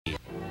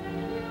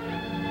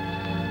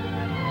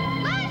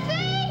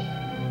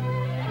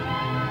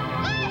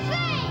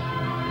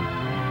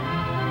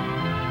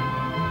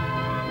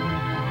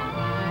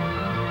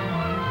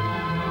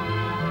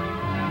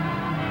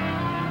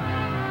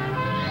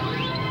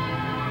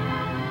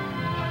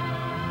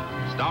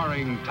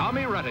Starring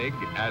Tommy Rettig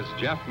as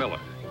Jeff Miller,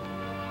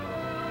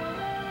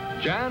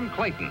 Jan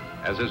Clayton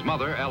as his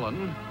mother,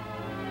 Ellen,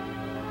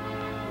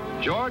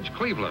 George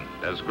Cleveland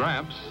as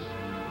Gramps,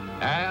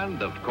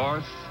 and, of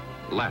course,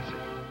 Lassie.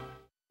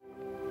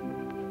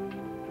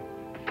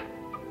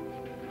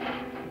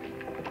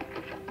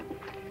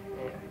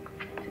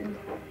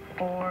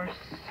 4,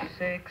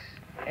 6,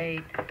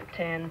 8,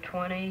 10,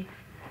 20,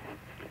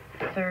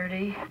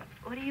 30.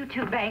 What are you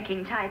two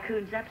banking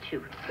tycoons up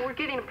to? We're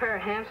getting a pair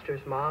of hamsters,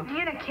 Mom.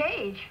 In a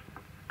cage.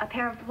 A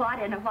pair of what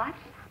and a what?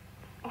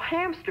 Oh,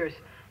 hamsters.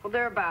 Well,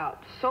 they're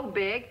about so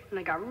big, and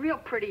they got real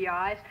pretty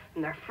eyes,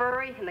 and they're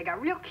furry, and they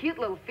got real cute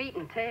little feet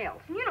and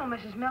tails. You know,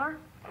 Mrs. Miller,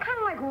 kind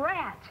of like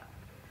rats.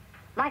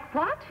 Like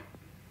what?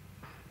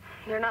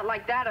 They're not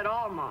like that at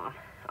all, Mom.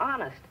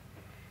 Honest.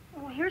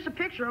 Well, here's a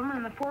picture of them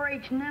in the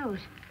 4-H news.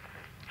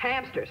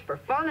 Hamsters for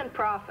fun and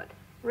profit.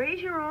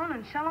 Raise your own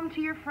and sell them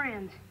to your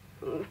friends.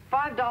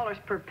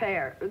 $5 per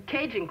pair.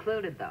 Cage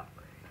included, though.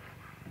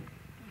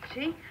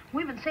 See?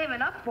 We've been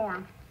saving up for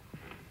them.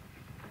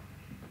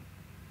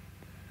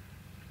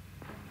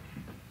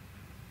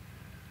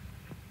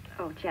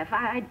 Oh, Jeff,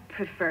 I'd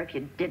prefer if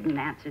you didn't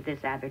answer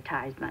this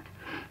advertisement.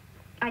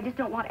 I just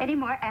don't want any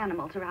more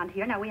animals around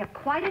here. Now, we have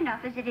quite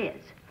enough as it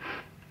is.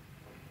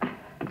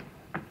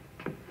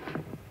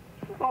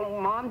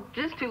 Oh, Mom,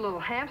 just 2 little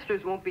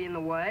hamsters won't be in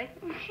the way.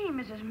 Gee,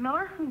 Mrs.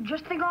 Miller,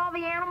 just think of all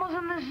the animals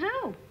in the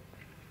zoo.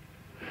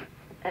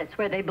 That's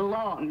where they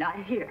belong, not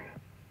here.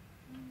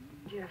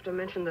 What'd you have to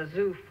mention the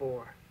zoo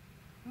for?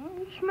 Well,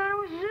 what's the matter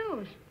with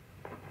zoos?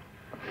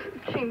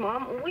 Gee,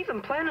 Mom, we've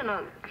been planning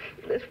on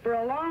this for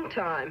a long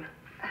time.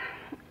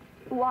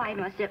 Why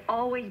must it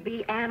always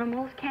be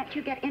animals? Can't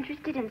you get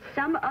interested in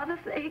some other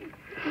thing?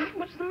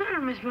 What's the matter,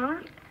 Miss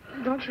Miller?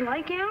 Don't you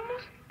like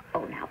animals?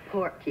 Oh, now,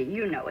 Porky,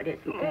 you know it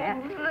isn't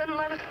that. Then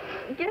let us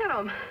get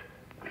them.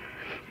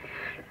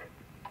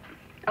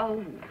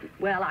 Oh,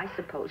 well, I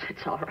suppose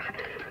it's all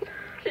right.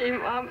 Gee,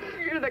 Mom,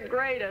 you're the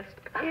greatest.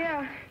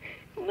 Yeah,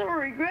 you'll never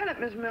regret it,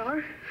 Miss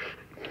Miller.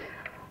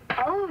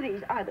 Oh,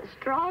 these are the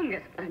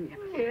strongest onions.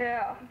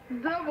 Yeah,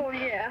 double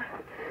yeah.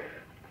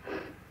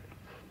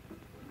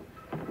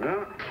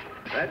 Well,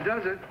 that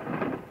does it.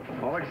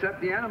 All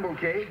except the animal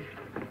cage.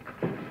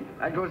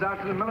 That goes out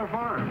to the Miller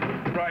farm.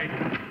 Right.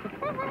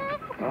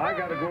 Well, I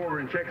gotta go over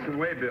and check some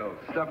waybills.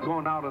 Stuff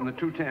going out on the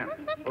 210.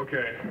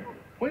 Okay.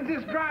 When's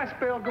this dry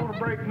spell gonna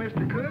break,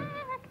 Mr. Cook?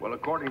 Well,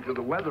 according to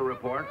the weather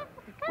report,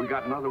 we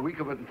got another week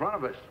of it in front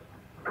of us.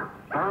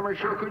 Farmer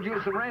sure could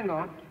use some rain,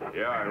 though.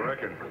 Yeah, I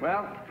reckon.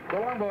 Well,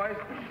 go on, boys.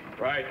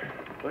 Right.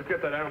 Let's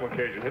get that animal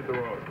cage and hit the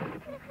road.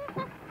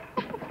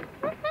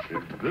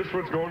 Is this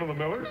what's going to the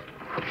Millers?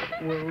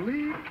 Well,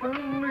 leave the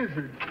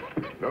lizard.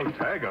 No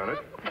tag on it.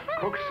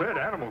 Cook said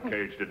animal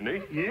cage, didn't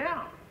he?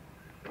 Yeah.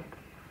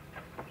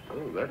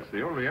 Oh, that's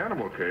the only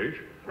animal cage.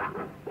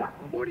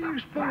 What do you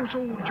suppose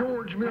old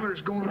George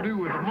Miller's gonna do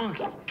with a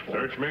monkey?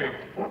 Search me.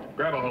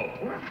 Grab a hoe.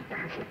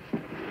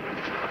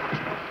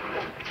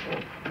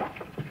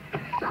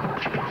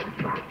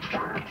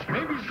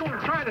 Maybe he's gonna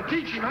try to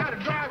teach him how to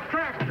drive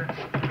tractor.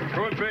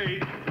 Could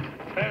be.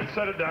 And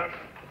set it down.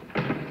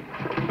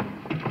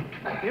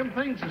 Them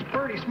things is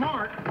pretty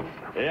smart.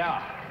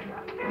 Yeah.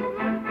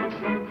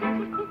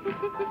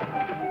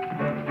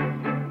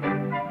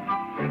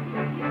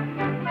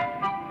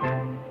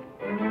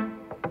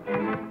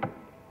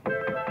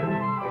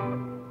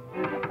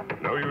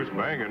 No use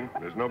banging.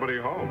 There's nobody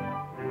home.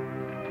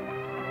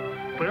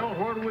 Well,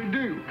 what do we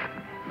do?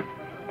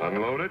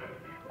 Unload it.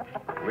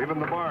 Leave it in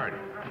the barn.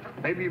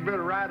 Maybe you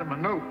better write him a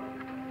note.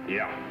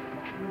 Yeah.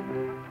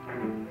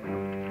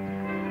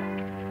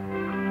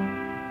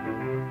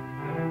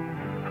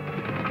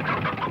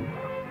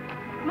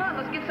 Come on,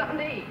 let's get something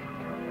to eat.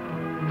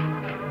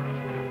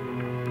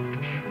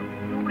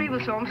 Nobody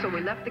was home, so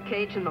we left the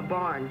cage in the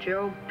barn.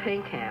 Joe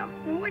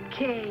Pinkham. What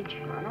cage?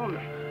 I don't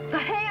know. The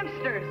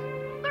hamsters!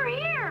 They're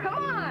here!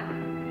 Come on!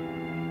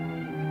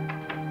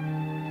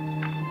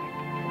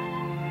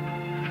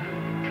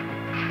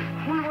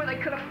 I wonder where they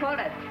could have put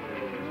it.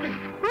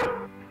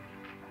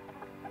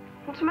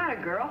 What's the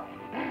matter, girl?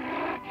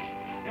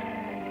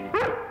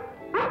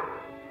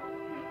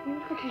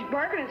 Looks like she's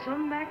barking at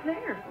something back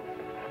there.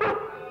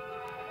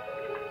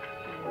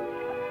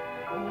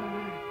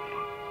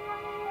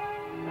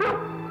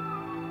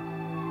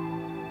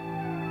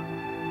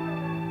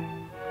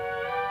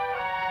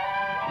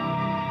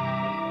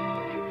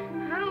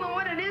 I don't know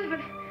what it is, but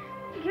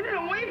get it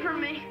away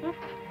from me. Oh,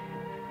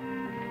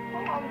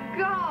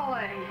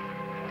 golly.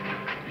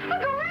 A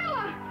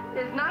gorilla!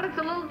 It's not, it's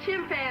a little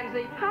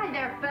chimpanzee. Hi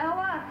there,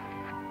 fella.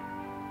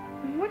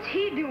 What's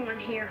he doing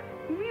here?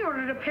 We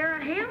ordered a pair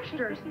of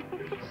hamsters.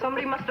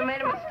 Somebody must have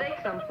made a mistake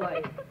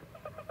someplace.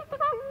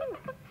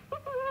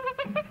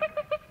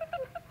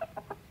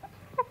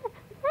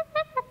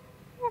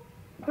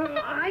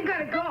 I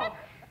gotta go.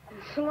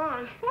 So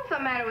long. What's the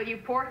matter with you,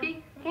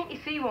 Porky? Can't you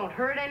see he won't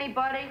hurt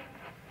anybody?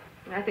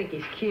 I think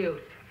he's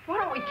cute. Why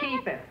don't we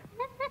keep him?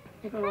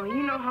 Oh,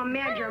 you know how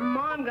mad your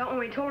mom got when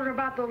we told her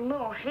about those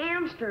little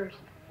hamsters.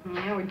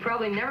 Yeah, we'd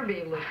probably never be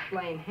able to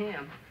explain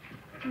him.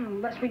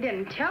 Unless we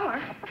didn't tell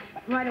her.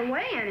 Right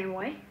away,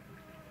 anyway.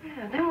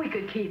 Yeah, then we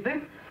could keep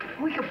him.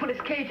 We could put his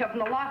cage up in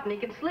the loft and he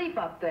can sleep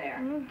up there.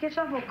 It gets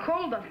awful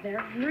cold up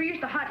there. We're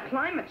used to hot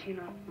climates, you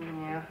know.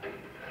 Yeah.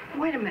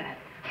 Wait a minute.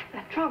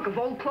 That trunk of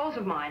old clothes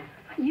of mine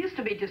used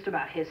to be just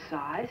about his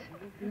size.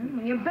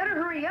 You better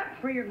hurry up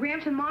before your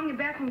Gramps and Mom get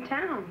back from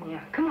town.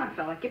 Yeah. Come on,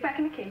 fella. Get back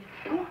in the cage.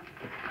 Come on.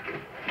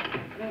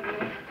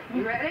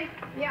 You ready?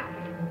 Yeah.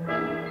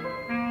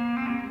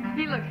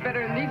 He looks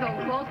better in these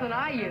old clothes than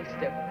I used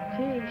to.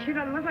 Gee, he sure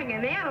doesn't look like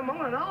an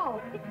animal at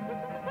all.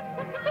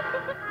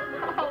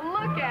 Oh,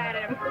 look at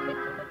him.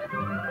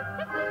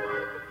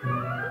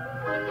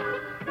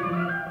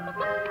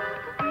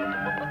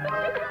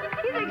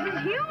 He thinks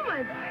he's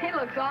human. He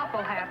looks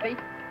awful happy.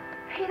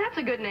 Hey, that's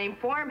a good name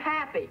for him,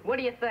 Happy. What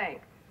do you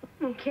think?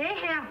 Okay,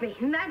 Happy.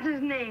 And that's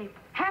his name.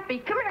 Happy.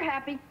 Come here,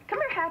 Happy. Come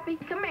here, Happy.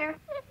 Come here.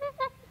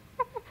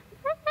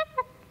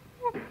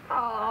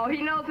 Oh,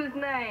 he knows his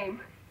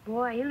name.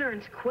 Boy, he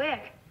learns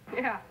quick.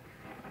 Yeah.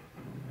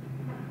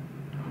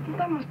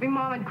 That must be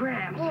Mom and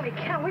Gramps. Holy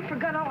cow, we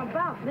forgot all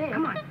about them.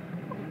 Come on.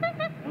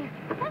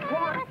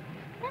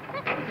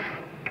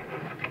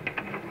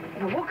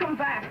 Now, we'll come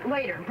back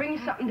later and bring you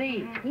something to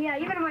eat. Yeah,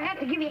 even if I have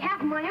to give you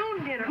half of my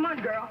own dinner. Come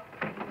on, girl.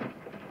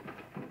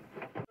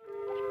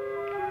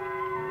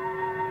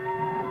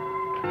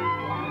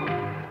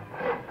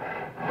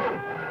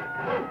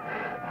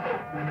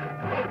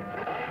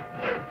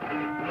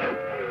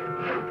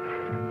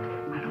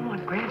 I don't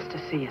want Gramps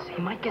to see us.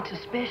 He might get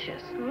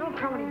suspicious. We'll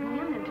probably be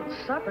in until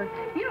supper.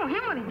 You know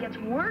him when he gets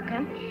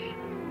working.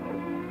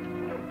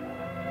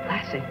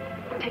 Lassie,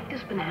 take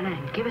this banana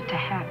and give it to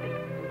Happy.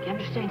 You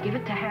understand? Give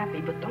it to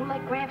Happy, but don't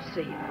let Gramps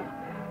see it.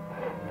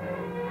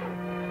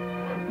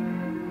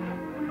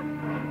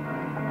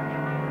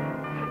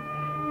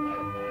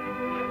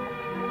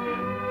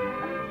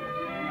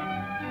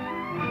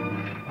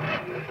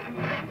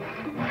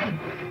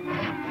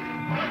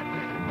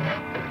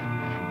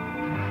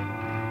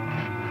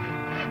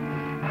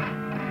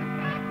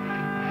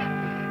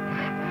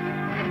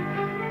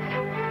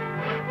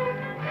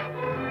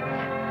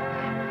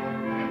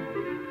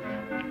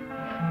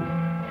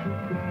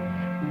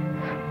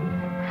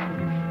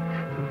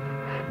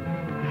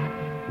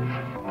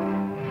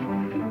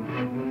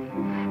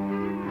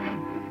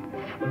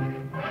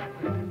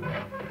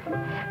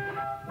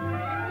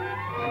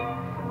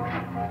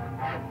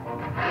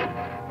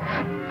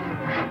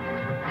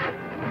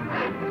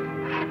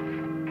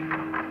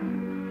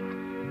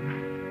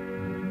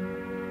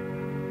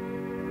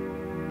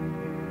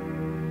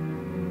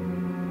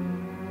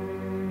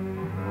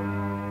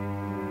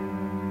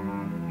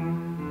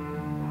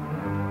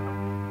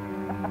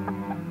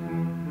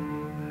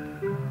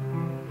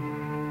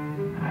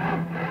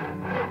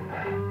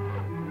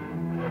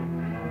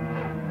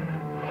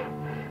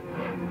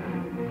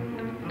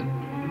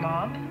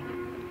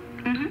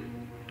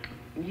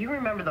 You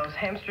remember those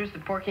hamsters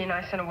that Porky and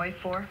I sent away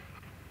for?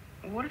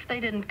 What if they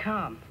didn't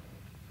come?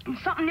 And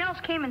something else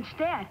came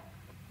instead.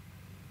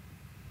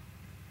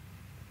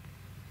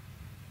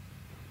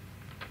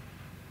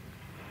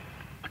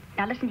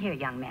 Now, listen here,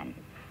 young men.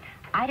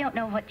 I don't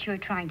know what you're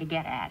trying to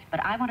get at, but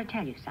I want to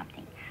tell you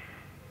something.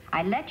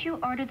 I let you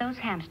order those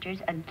hamsters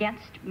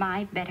against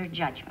my better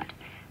judgment,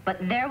 but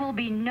there will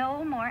be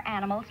no more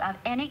animals of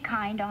any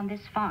kind on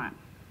this farm.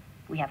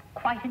 We have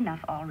quite enough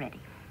already.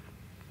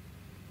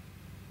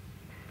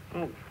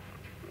 Oh,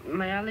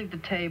 may I leave the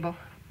table?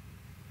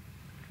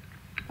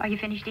 Are you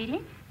finished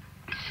eating?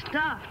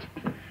 Stuffed.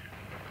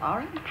 All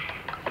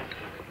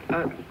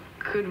right.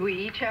 Could we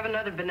each have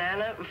another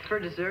banana for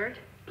dessert?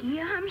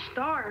 Yeah, I'm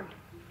starved.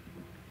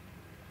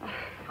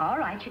 All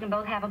right, you can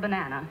both have a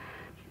banana.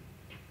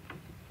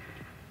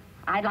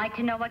 I'd like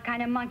to know what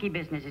kind of monkey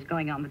business is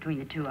going on between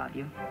the two of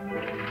you.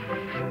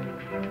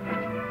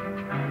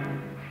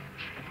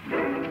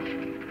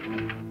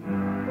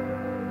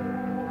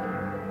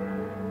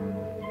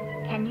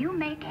 Can you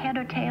make head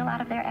or tail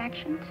out of their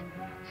actions?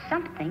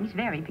 Something's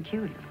very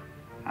peculiar.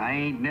 I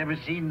ain't never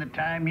seen the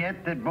time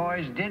yet that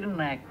boys didn't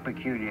act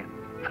peculiar.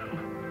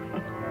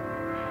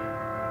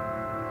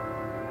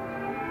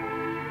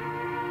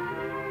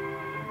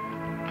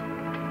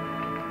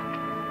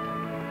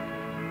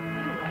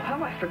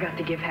 How I forgot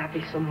to give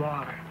Happy some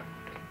water.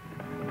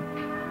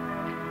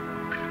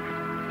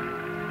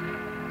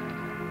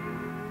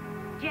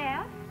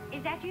 Jeff,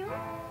 is that you?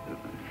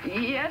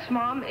 Yes,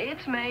 Mom,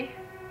 it's me.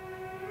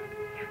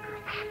 Here,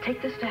 girl,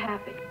 take this to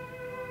Happy.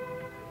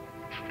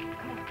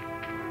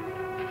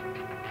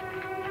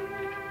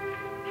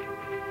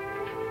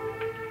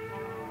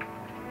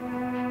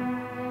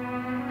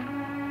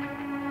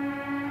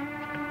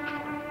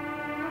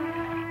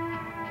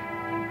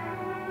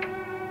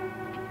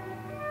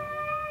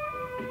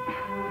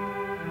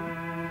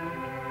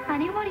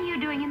 Honey, what are you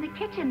doing in the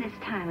kitchen this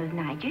time of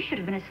night? You should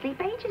have been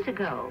asleep ages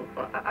ago.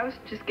 Well, I was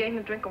just getting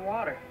a drink of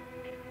water.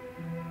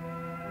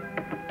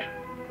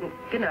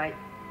 Good night.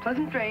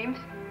 Pleasant dreams.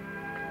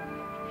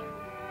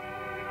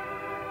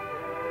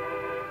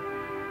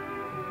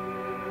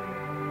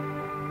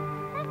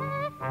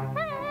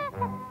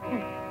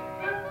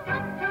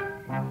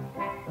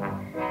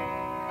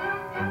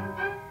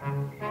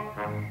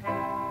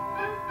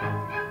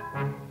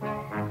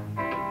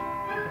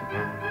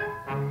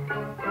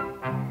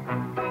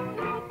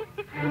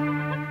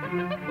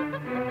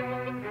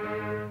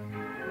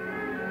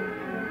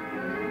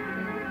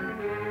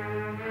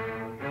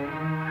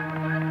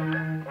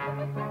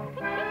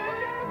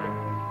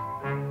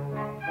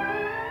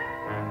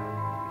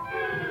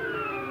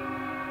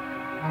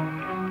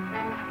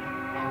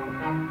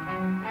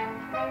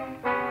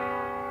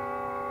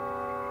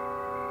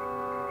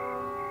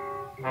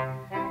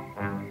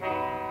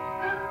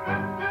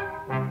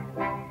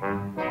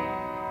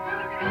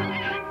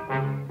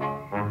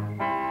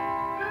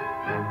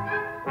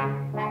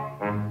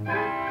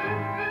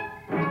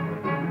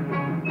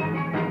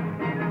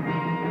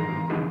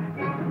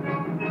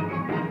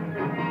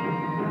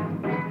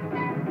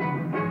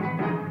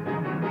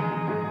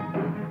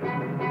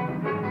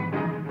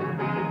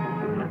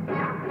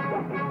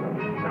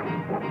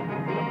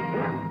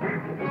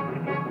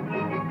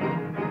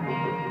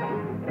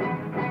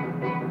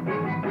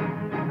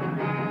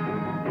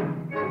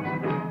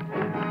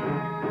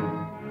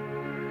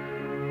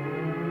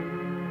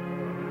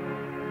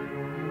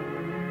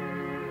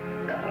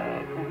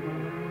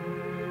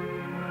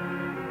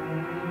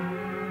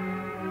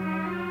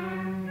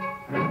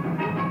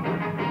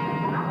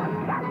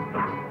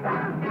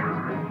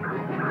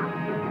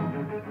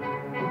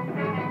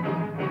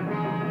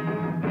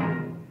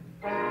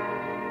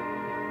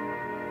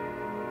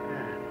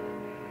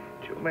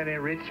 Many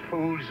rich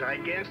fools, I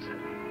guess.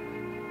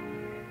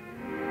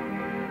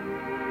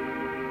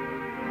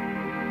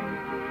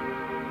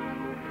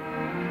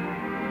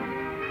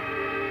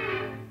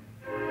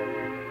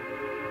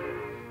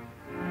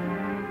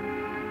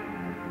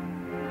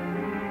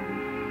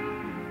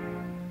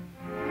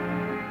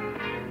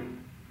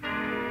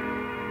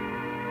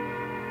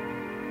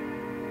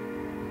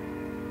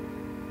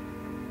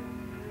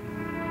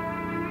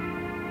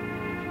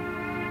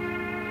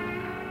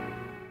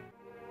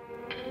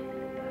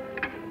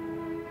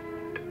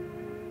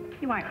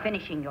 You aren't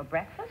finishing your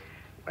breakfast?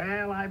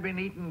 Well, I've been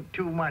eating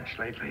too much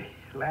lately.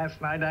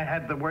 Last night I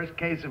had the worst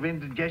case of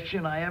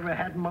indigestion I ever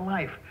had in my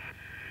life.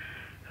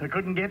 I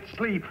couldn't get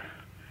sleep.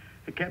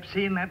 I kept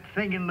seeing that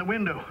thing in the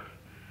window.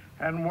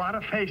 And what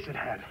a face it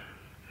had.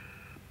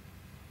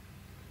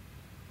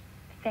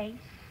 Face?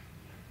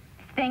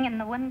 Thing in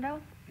the window?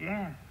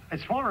 Yeah,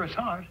 as far as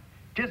heart,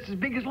 just as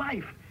big as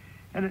life.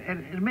 And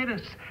it made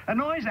a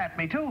noise at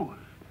me, too.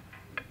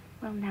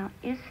 Well, now,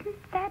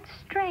 isn't that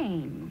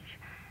strange?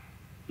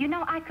 You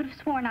know, I could have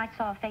sworn I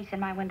saw a face in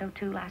my window,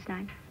 too, last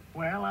night.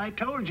 Well, I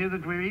told you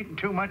that we were eating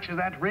too much of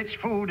that rich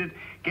food. It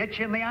gets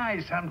you in the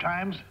eyes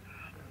sometimes.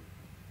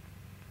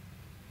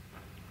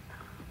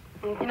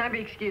 Can I be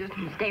excused?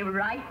 Stay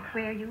right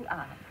where you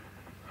are.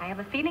 I have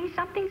a feeling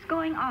something's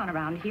going on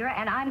around here,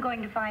 and I'm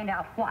going to find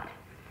out what.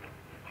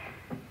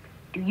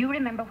 Do you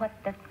remember what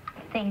the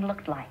thing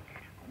looked like?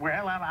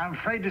 Well, I'm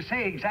afraid to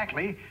say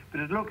exactly,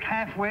 but it looked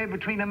halfway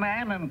between a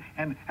man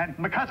and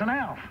my cousin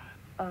Alf.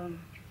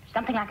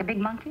 Something like a big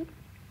monkey?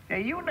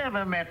 Hey, you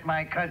never met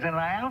my cousin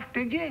Alf,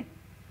 did you?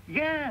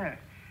 Yeah,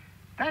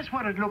 that's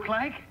what it looked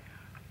like.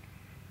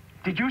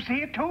 Did you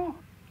see it, too?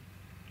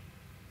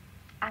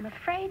 I'm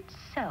afraid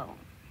so.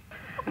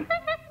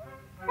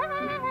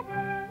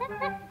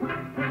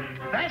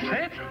 That's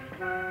it.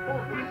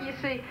 Well, you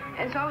see,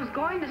 as I was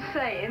going to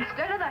say,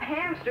 instead of the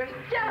hamsters...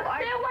 Just stay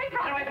away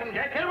from Get away from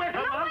Jack. Get away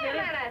from No, Mom. wait a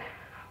minute.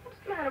 What's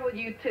the matter with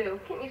you two?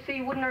 Can't you see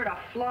he wouldn't hurt a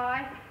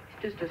fly?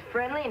 He's just as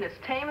friendly and as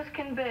tame as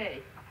can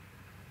be.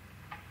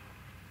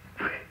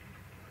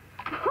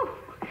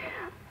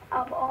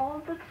 Of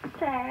all the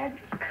sad,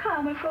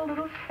 comical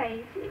little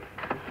faces.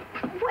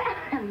 Well,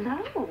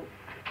 hello.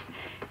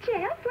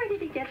 Jeff, where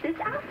did he get this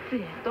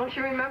outfit? Don't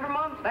you remember,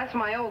 Mom? That's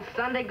my old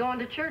Sunday going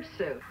to church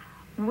suit.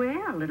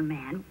 Well, little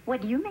man,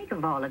 what do you make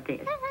of all of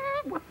this?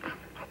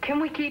 Can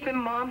we keep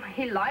him, Mom?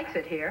 He likes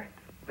it here.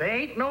 There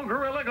ain't no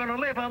gorilla gonna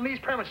live on these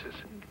premises.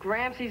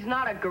 Gramps, he's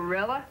not a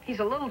gorilla. He's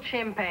a little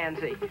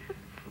chimpanzee.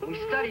 We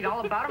studied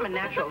all about them in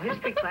natural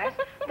history class.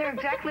 They're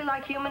exactly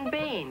like human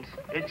beings.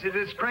 It's a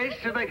disgrace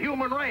to the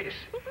human race.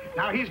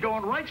 Now he's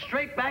going right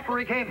straight back where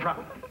he came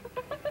from.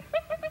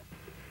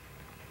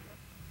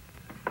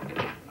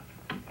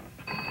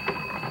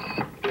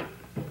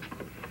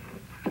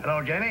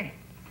 Hello, Jenny.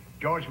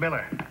 George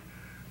Miller.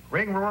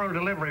 Ring rural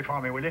delivery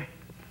for me, will you?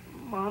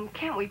 Mom,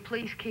 can't we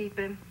please keep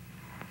him?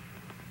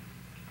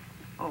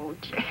 Oh,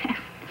 Jeff,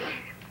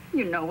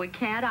 you know we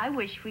can't. I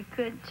wish we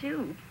could,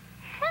 too.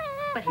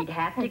 But he'd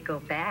have to go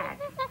back.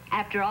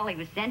 After all, he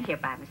was sent here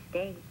by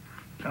mistake.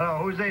 Hello,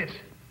 who's this?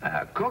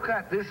 Cook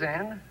at this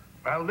end.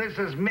 Well, this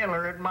is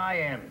Miller at my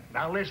end.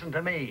 Now listen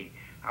to me.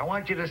 I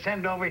want you to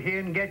send over here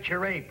and get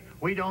your ape.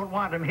 We don't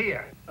want him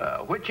here.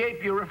 Which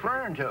ape you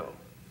referring to?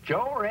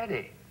 Joe or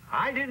Eddie?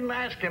 I didn't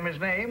ask him his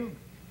name.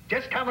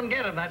 Just come and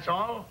get him, that's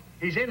all.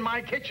 He's in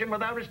my kitchen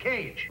without his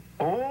cage.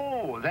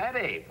 Oh, that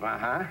ape,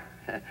 uh-huh.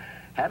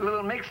 Had a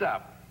little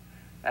mix-up.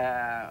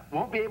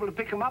 Won't be able to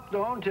pick him up,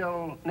 though,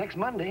 until next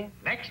Monday.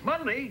 Next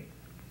Monday?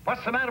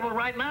 What's the matter with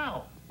right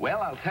now?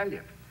 Well, I'll tell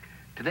you.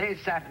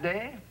 Today's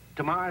Saturday,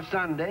 tomorrow's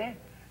Sunday,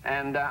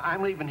 and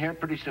I'm leaving here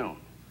pretty soon.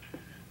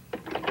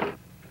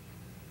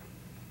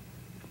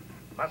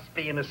 Must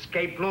be an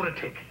escaped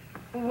lunatic.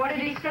 What did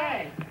he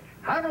say?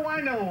 How do I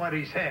know what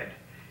he said?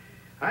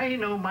 I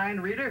ain't no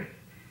mind reader.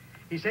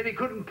 He said he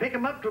couldn't pick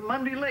him up till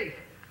Monday late.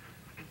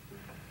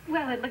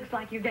 Well, it looks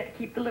like you get to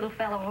keep the little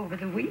fellow over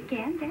the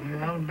weekend, eh?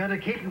 Well, better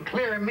keep him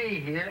clear of me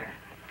here.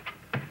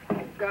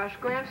 Gosh,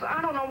 Gramps,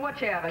 I don't know what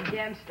you have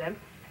against him.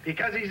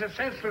 Because he's a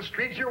senseless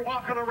creature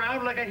walking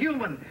around like a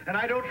human, and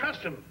I don't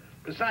trust him.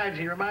 Besides,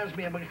 he reminds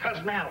me of my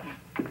cousin Al.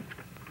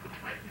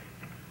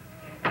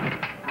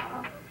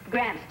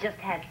 Gramps just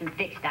has some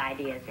fixed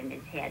ideas in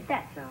his head,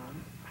 that's all.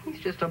 He's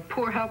just a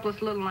poor,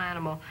 helpless little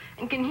animal.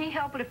 And can he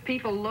help it if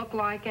people look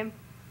like him?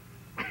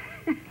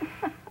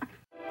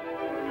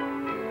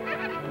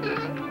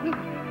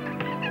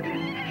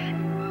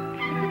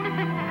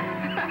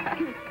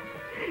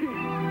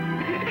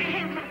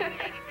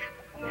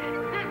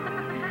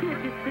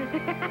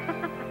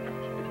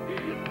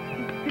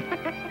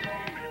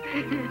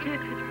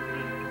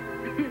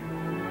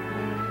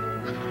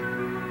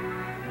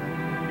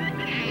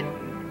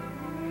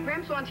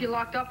 Gramps wants you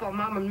locked up while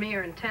Mom and me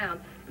are in town,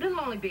 but it'll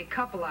only be a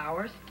couple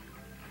hours.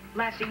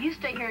 Lassie, you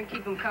stay here and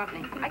keep him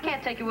company. I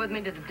can't take you with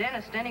me to the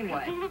dentist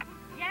anyway.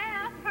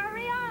 Jeff,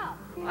 hurry up.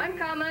 I'm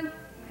coming.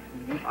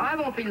 I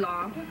won't be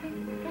long.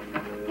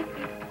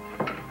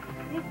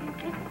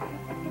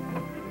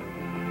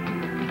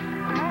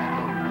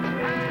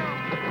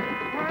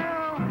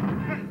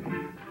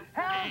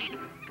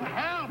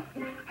 Help!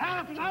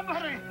 Help!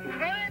 Somebody!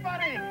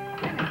 Anybody!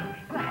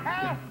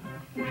 Help!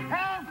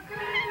 Help!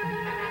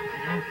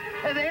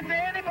 Is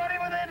there anybody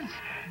within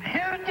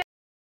hearing?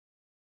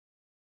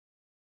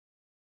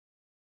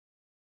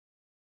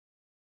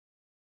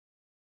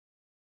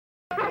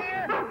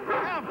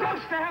 Help!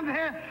 Don't stand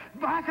there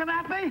barking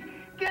at me.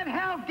 Get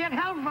help! Get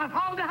help! If I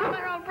fall down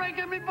there, I'll break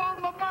every bone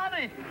in my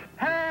body.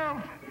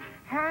 Help!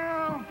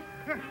 Help!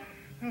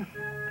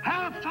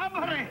 Help!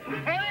 Somebody!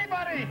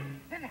 Anybody!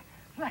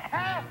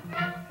 Help!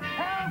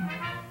 Help!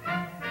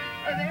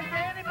 Is there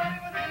anybody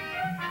within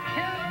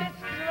hearing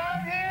distance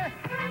around here?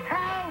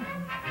 Help!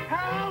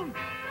 Help!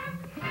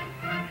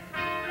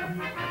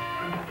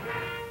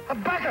 A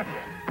bucket!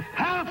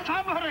 Help!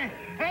 Somebody!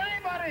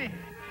 Anybody!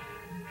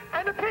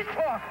 And a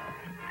pitchfork!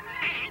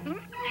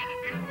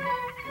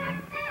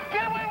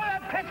 Get away with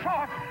that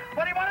pitchfork!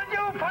 What do you want to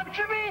do?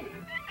 Puncture me?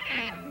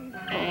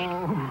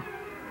 Oh.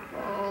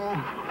 Oh.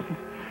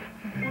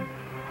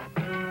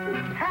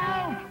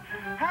 Help!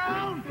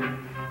 Help!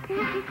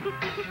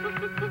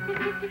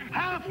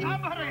 Help!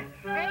 Somebody!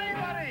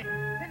 Anybody!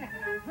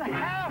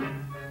 Help!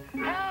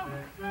 Help!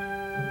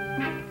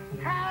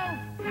 Help!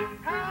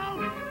 Help!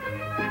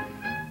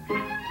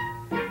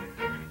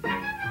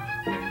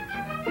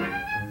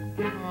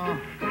 Oh,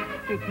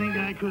 to think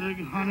I could have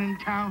gone in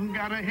town and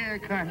got a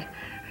haircut.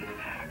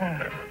 Oh,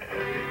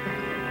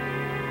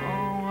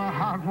 a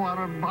hot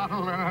water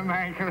bottle and an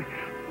anchor.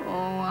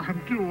 Oh,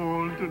 I'm too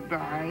old to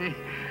die.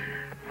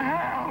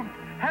 Help!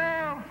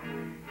 Help!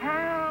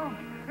 Help!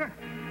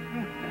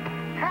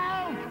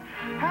 Help!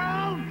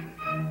 Help!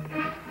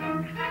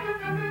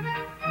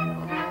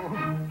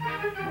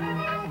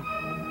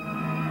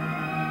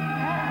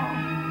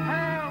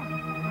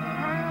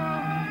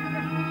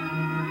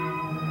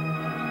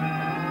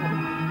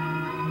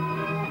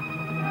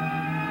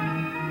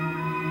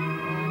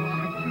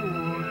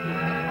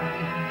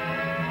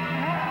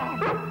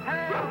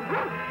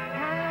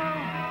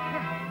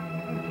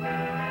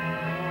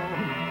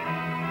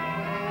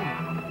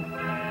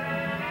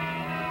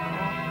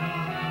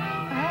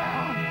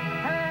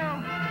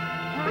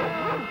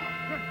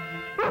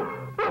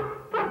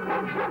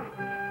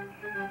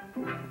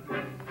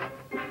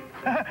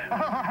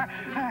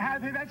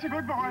 Happy, that's a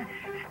good boy.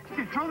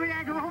 Throw the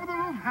anchor over the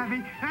roof,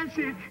 Happy. That's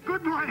it.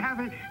 Good boy,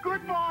 Happy.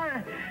 Good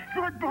boy.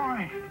 Good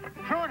boy.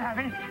 Throw it,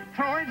 Happy.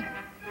 Throw it.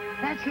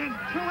 That's it.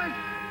 Throw it.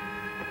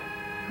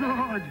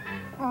 Good.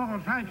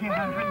 Oh, thank you,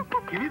 Happy.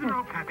 Give me the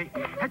rope, Happy.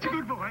 That's a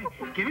good boy.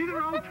 Give me the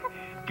rope.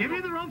 Give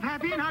me the rope,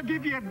 Happy, and I'll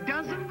give you a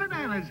dozen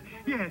bananas.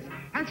 Yes,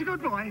 that's a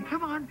good boy.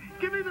 Come on.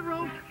 Give me the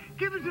rope.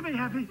 Give it to me,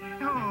 Happy.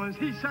 Oh,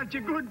 he's such a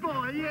good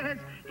boy. Yes.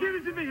 Give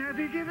it to me,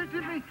 Happy. Give it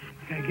to me.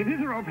 Okay, give me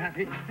the rope,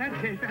 Happy.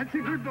 That's it. That's a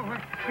good boy.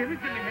 Give it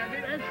to me,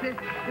 Happy. That's it.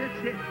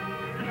 That's it.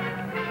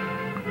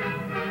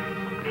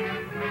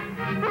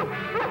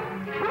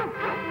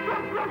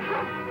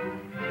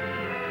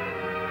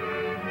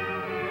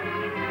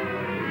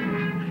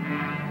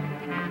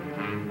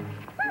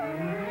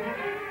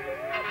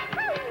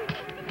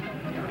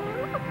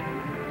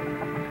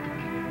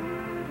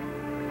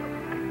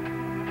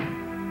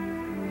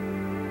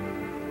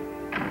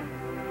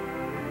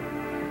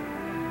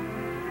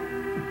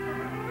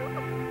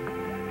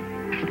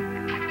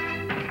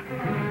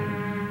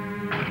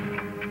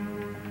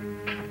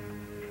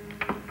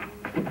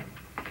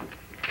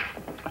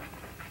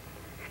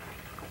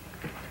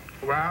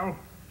 Well,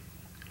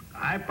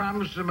 I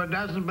promised him a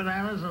dozen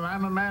bananas, and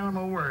I'm a man of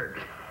my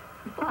word.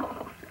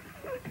 Oh.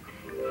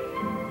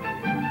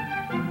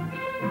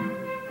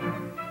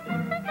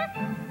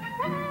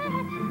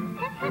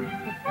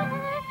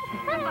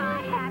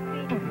 Goodbye,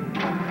 Happy.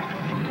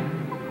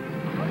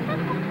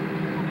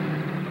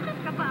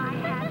 Goodbye,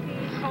 Happy.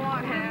 So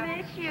long,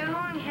 Happy. Miss you. So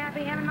long,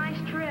 Happy. Have a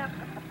nice trip.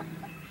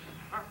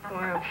 Boy,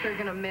 I'm sure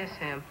gonna miss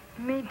him.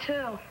 Me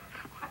too.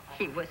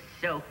 He was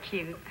so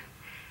cute.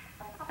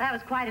 That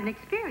was quite an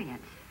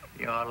experience.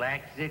 You all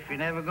act as if you're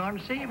never going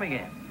to see him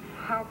again.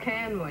 How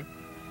can we?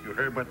 You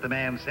heard what the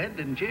man said,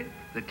 didn't you?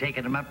 They're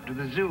taking him up to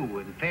the zoo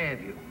in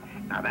Fairview.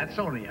 Now, that's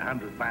only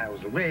 100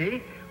 miles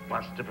away.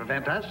 What's to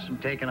prevent us from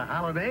taking a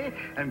holiday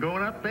and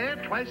going up there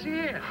twice a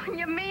year?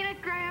 You mean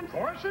it, Gramps? Of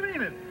course I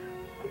mean it.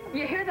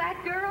 You hear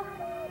that, girl?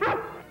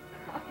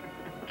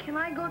 Can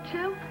I go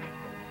too?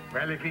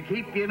 Well, if you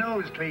keep your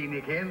nose clean,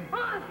 you can.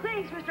 Oh,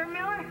 thanks, Mr.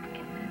 Miller.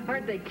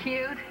 Aren't they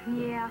cute?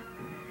 Yeah.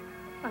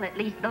 Well, at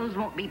least those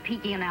won't be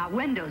peeking in our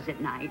windows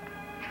at night.